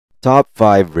Top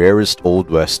 5 Rarest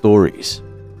Old West Stories.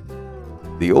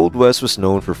 The Old West was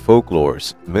known for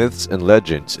folklores, myths, and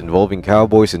legends involving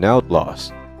cowboys and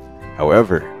outlaws.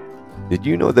 However, did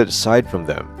you know that aside from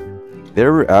them,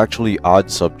 there were actually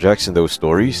odd subjects in those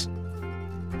stories?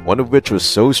 One of which was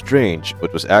so strange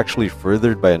but was actually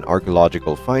furthered by an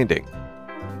archaeological finding.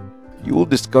 You will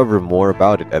discover more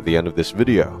about it at the end of this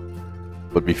video.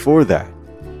 But before that,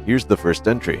 here's the first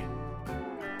entry.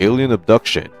 Alien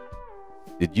abduction.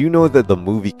 Did you know that the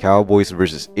movie Cowboys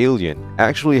vs. Alien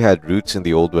actually had roots in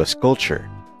the Old West culture?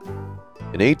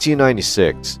 In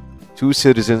 1896, two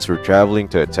citizens were traveling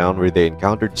to a town where they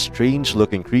encountered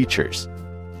strange-looking creatures.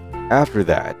 After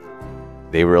that,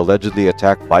 they were allegedly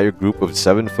attacked by a group of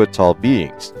 7-foot-tall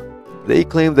beings. They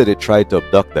claimed that it tried to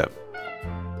abduct them.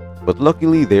 But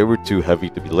luckily, they were too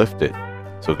heavy to be lifted,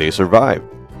 so they survived.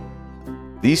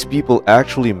 These people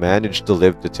actually managed to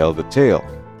live to tell the tale.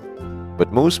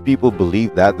 But most people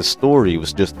believe that the story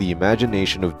was just the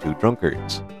imagination of two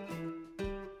drunkards.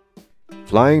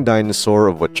 Flying dinosaur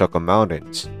of Huachuca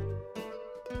Mountains.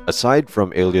 Aside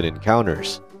from alien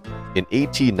encounters, in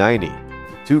 1890,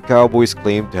 two cowboys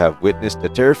claimed to have witnessed a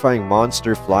terrifying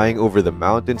monster flying over the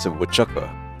mountains of Huachuca.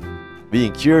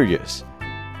 Being curious,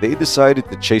 they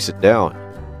decided to chase it down.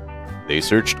 They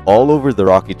searched all over the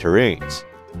rocky terrains,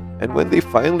 and when they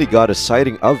finally got a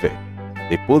sighting of it,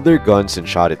 they pulled their guns and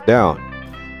shot it down.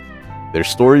 Their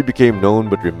story became known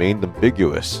but remained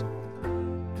ambiguous.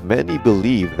 Many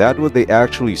believe that what they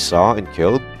actually saw and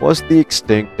killed was the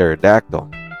extinct pterodactyl.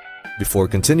 Before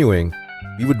continuing,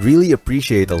 we would really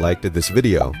appreciate a like to this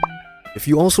video. If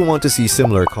you also want to see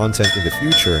similar content in the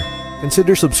future,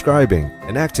 consider subscribing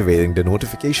and activating the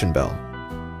notification bell.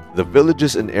 The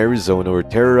villages in Arizona were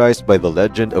terrorized by the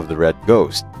legend of the Red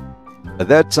Ghost. At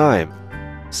that time,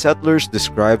 settlers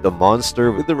described a monster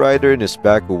with a rider in his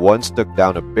back who once took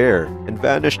down a bear and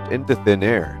vanished into thin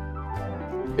air.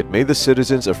 It made the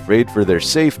citizens afraid for their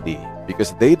safety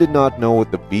because they did not know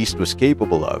what the beast was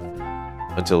capable of.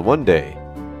 Until one day,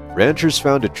 ranchers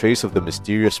found a trace of the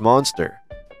mysterious monster.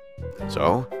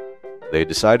 So, they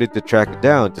decided to track it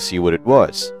down to see what it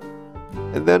was.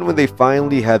 And then when they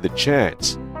finally had the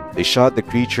chance, they shot the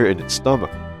creature in its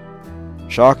stomach.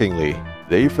 Shockingly,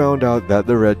 they found out that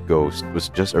the Red Ghost was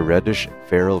just a reddish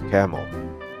feral camel.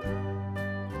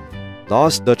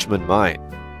 Lost Dutchman Mine.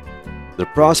 The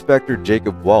prospector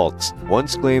Jacob Waltz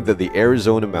once claimed that the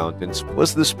Arizona mountains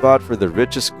was the spot for the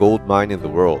richest gold mine in the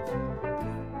world.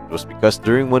 It was because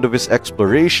during one of his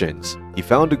explorations, he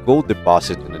found a gold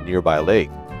deposit in a nearby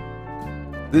lake.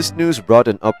 This news brought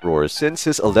an uproar since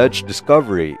his alleged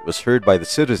discovery was heard by the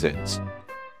citizens.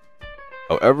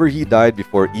 However, he died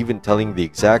before even telling the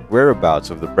exact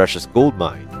whereabouts of the precious gold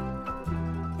mine.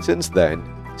 Since then,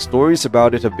 stories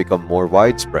about it have become more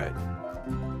widespread.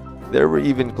 There were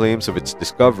even claims of its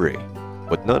discovery,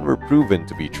 but none were proven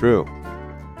to be true.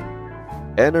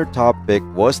 And our top pick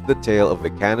was the tale of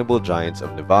the cannibal giants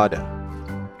of Nevada.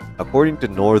 According to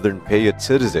Northern Paiute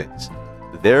citizens,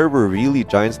 there were really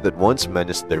giants that once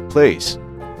menaced their place.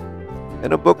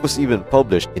 And a book was even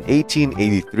published in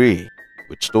 1883,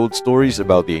 which told stories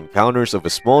about the encounters of a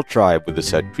small tribe with the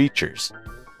said creatures.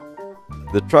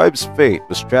 The tribe's fate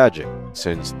was tragic,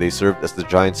 since they served as the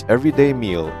giants' everyday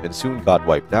meal and soon got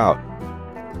wiped out.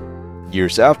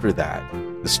 Years after that,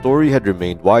 the story had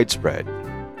remained widespread.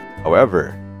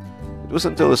 However, it was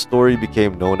until a story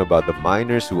became known about the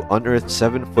miners who unearthed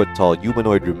 7-foot-tall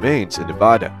humanoid remains in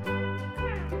Nevada.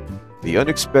 The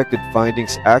unexpected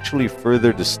findings actually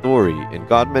furthered the story and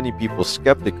got many people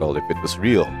skeptical if it was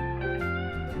real.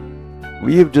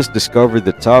 We have just discovered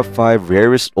the top 5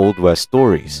 rarest Old West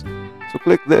stories, so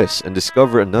click this and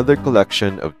discover another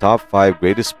collection of top 5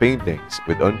 greatest paintings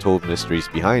with untold mysteries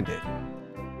behind it.